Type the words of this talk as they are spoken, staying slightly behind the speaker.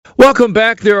Welcome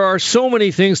back. There are so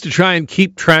many things to try and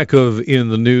keep track of in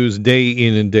the news day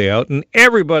in and day out. And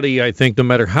everybody, I think, no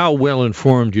matter how well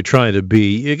informed you try to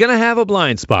be, you're going to have a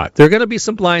blind spot. There are going to be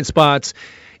some blind spots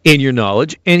in your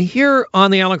knowledge. And here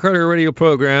on the Alan Carter radio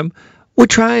program, we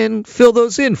try and fill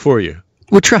those in for you.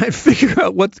 We'll try and figure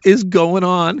out what is going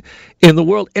on in the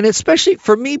world. And especially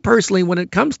for me personally, when it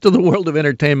comes to the world of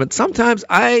entertainment, sometimes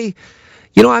I'm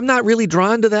not really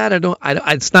drawn to that.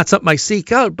 It's not something I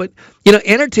seek out. But,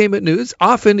 entertainment news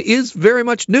often is very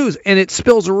much news, and it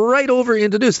spills right over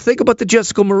into news. Think about the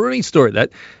Jessica Maroney story.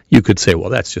 That you could say, well,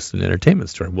 that's just an entertainment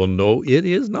story. Well, no, it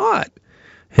is not.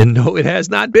 And no, it has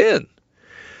not been.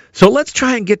 So let's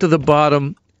try and get to the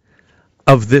bottom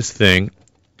of this thing.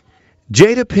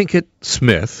 Jada Pinkett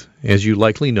Smith, as you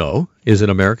likely know, is an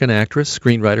American actress,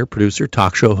 screenwriter, producer,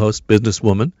 talk show host,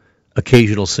 businesswoman,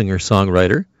 occasional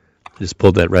singer-songwriter. Just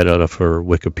pulled that right out of her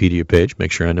Wikipedia page.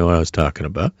 Make sure I know what I was talking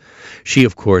about. She,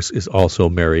 of course, is also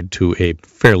married to a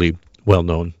fairly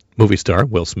well-known movie star,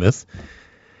 Will Smith.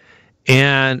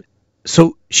 And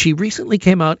so she recently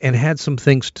came out and had some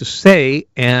things to say,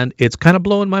 and it's kind of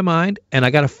blowing my mind, and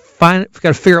I got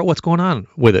to figure out what's going on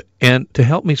with it. And to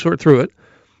help me sort through it,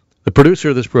 the producer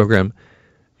of this program,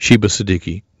 Sheba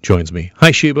Siddiqui, joins me.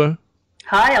 Hi, Sheba.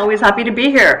 Hi, always happy to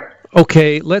be here.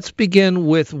 Okay, let's begin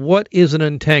with what is an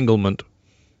entanglement?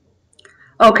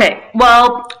 Okay,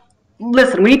 well,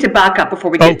 listen, we need to back up before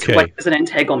we get to what is an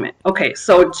entanglement. Okay,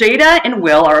 so Jada and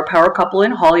Will are a power couple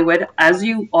in Hollywood, as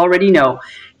you already know.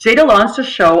 Jada launched a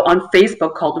show on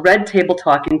Facebook called Red Table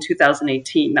Talk in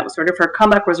 2018. That was sort of her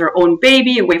comeback, was her own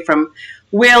baby, away from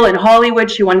Will in Hollywood.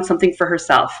 She wanted something for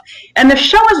herself. And the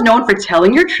show is known for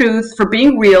telling your truth, for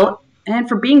being real, and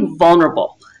for being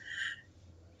vulnerable.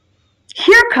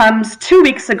 Here comes 2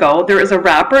 weeks ago, there is an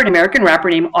American rapper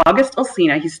named August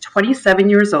Alsina. He's 27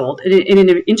 years old. In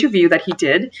an interview that he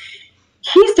did,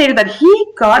 he stated that he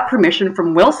got permission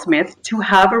from Will Smith to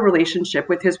have a relationship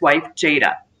with his wife,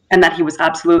 Jada, and that he was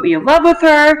absolutely in love with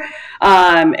her.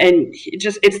 And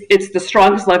it's the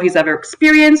strongest love he's ever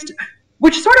experienced,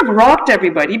 which sort of rocked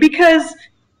everybody because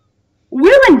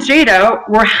Will and Jada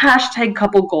were hashtag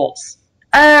couple goals.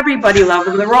 Everybody loved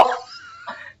them.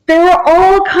 There were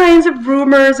all kinds of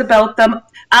rumors about them.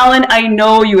 Alan, I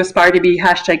know you aspire to be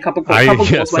hashtag couple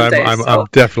goals one day. I'm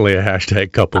definitely a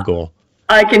hashtag couple goal.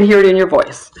 I can hear it in your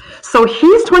voice. So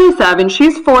he's 27,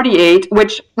 she's 48,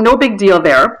 which no big deal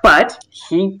there, but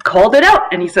he called it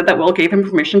out and he said that Will gave him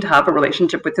permission to have a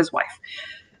relationship with his wife,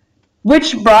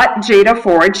 which brought Jada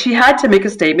forward. She had to make a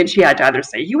statement. She had to either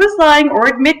say he was lying or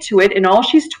admit to it, and all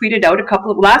she's tweeted out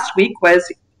last week was,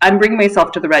 "I'm bringing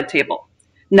myself to the red table."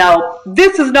 Now,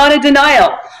 this is not a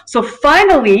denial. So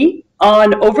finally,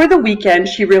 over the weekend,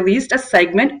 she released a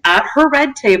segment at her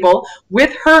red table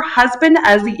with her husband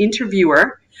as the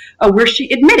interviewer, where she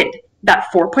admitted that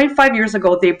 4.5 years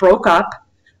ago, they broke up,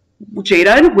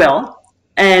 Jada and Will,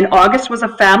 and August was a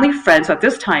family friend. So at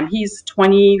this time, he's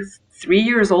 23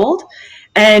 years old,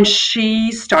 and she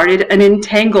started an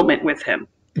entanglement with him,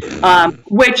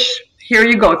 which, here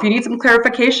you go. If you need some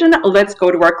clarification, let's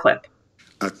go to our clip.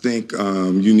 I think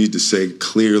you need to say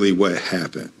clearly what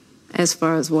happened. As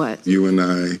far as what? You and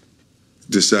I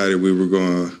decided we were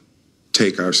going to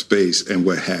take our space, and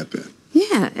what happened?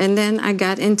 Yeah, and then I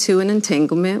got into an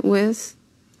entanglement with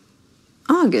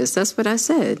August. That's what I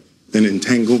said. An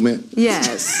entanglement?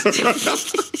 Yes.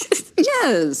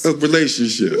 Yes. A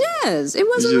relationship? Yes, it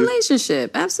was a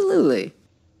relationship. Absolutely.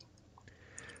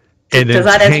 Does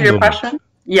that answer your question?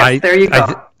 Yes, there you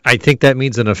go. I think that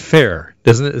means an affair,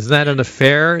 doesn't it? Isn't that an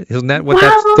affair? Isn't that what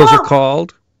those are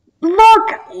called?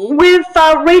 Look, with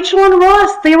Rachel and Ross,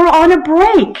 they were on a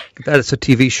break. That's a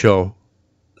TV show.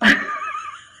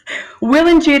 Will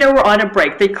and Jada were on a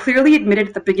break. They clearly admitted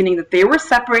at the beginning that they were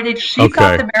separated. She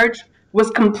thought the marriage was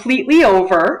completely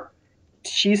over.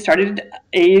 She started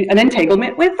an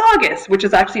entanglement with August, which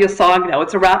is actually a song now.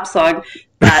 It's a rap song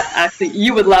that actually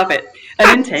you would love it.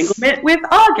 An entanglement with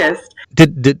August.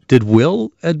 Did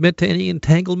Will admit to any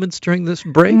entanglements during this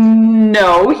break?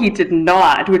 No, he did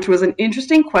not, which was an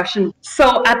interesting question.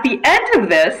 So at the end of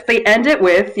this, they end it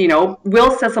with,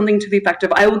 Will says something to the effect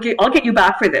of, I'll get you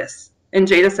back for this. And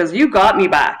Jada says, you got me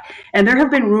back. And there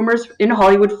have been rumors in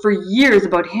Hollywood for years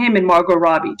about him and Margot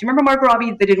Robbie. Do you remember Margot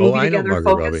Robbie? They did a movie together, Margot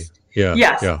Focus. Robbie. Yeah.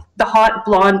 Yes, yeah. The hot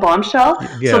blonde bombshell.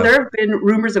 Yeah. So there have been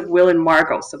rumors of Will and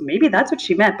Margot. So maybe that's what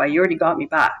she meant by you already got me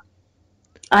back.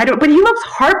 But he looks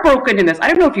heartbroken in this. I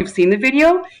don't know if you've seen the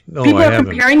video. No, People I are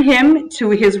haven't. Comparing him to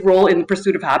his role in The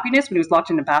Pursuit of Happiness when he was locked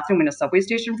in a bathroom in a subway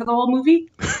station for the whole movie.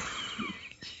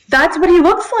 That's what he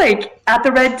looks like at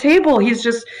the red table. He's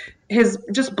just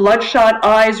bloodshot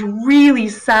eyes, really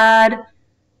sad.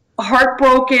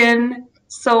 heartbroken.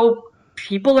 So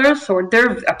people are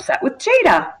they're upset with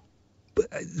Jada.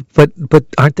 But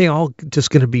aren't they all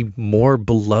just going to be more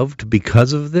beloved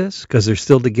because of this? Because they're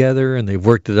still together and they've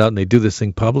worked it out and they do this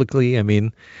thing publicly? I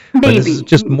mean, Maybe. this is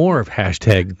just more of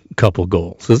hashtag couple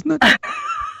goals, isn't it?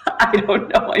 I don't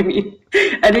know. I mean,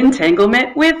 an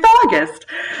entanglement with August.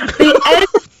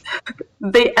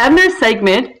 They end their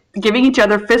segment giving each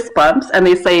other fist bumps and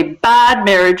they say, bad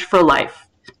marriage for life.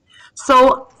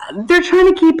 So they're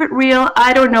trying to keep it real.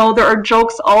 I don't know. There are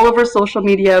jokes all over social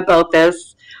media about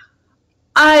this.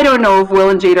 I don't know if Will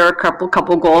and Jada are a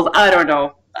couple goals. I don't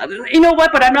know. You know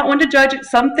what? But I'm not one to judge it.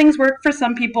 Some things work for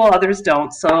some people, others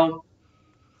don't. So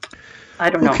I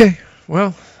don't know. Okay.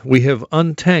 Well, we have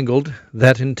untangled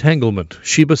that entanglement.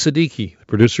 Sheba Siddiqui, the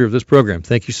producer of this program.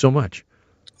 Thank you so much.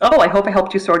 Oh, I hope I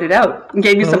helped you sort it out and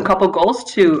gave you some couple goals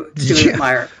to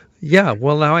admire. Yeah,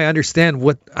 well, now I understand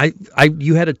what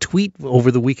you had a tweet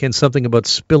over the weekend, something about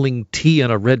spilling tea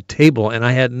on a red table, and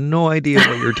I had no idea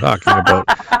what you're talking about.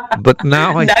 But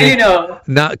now I think, you know.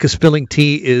 Now, because spilling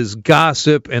tea is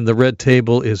gossip, and the red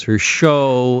table is her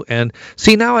show. And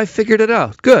see, now I figured it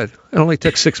out. Good. It only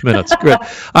took 6 minutes. Good.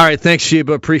 All right, thanks,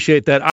 Sheba. Appreciate that.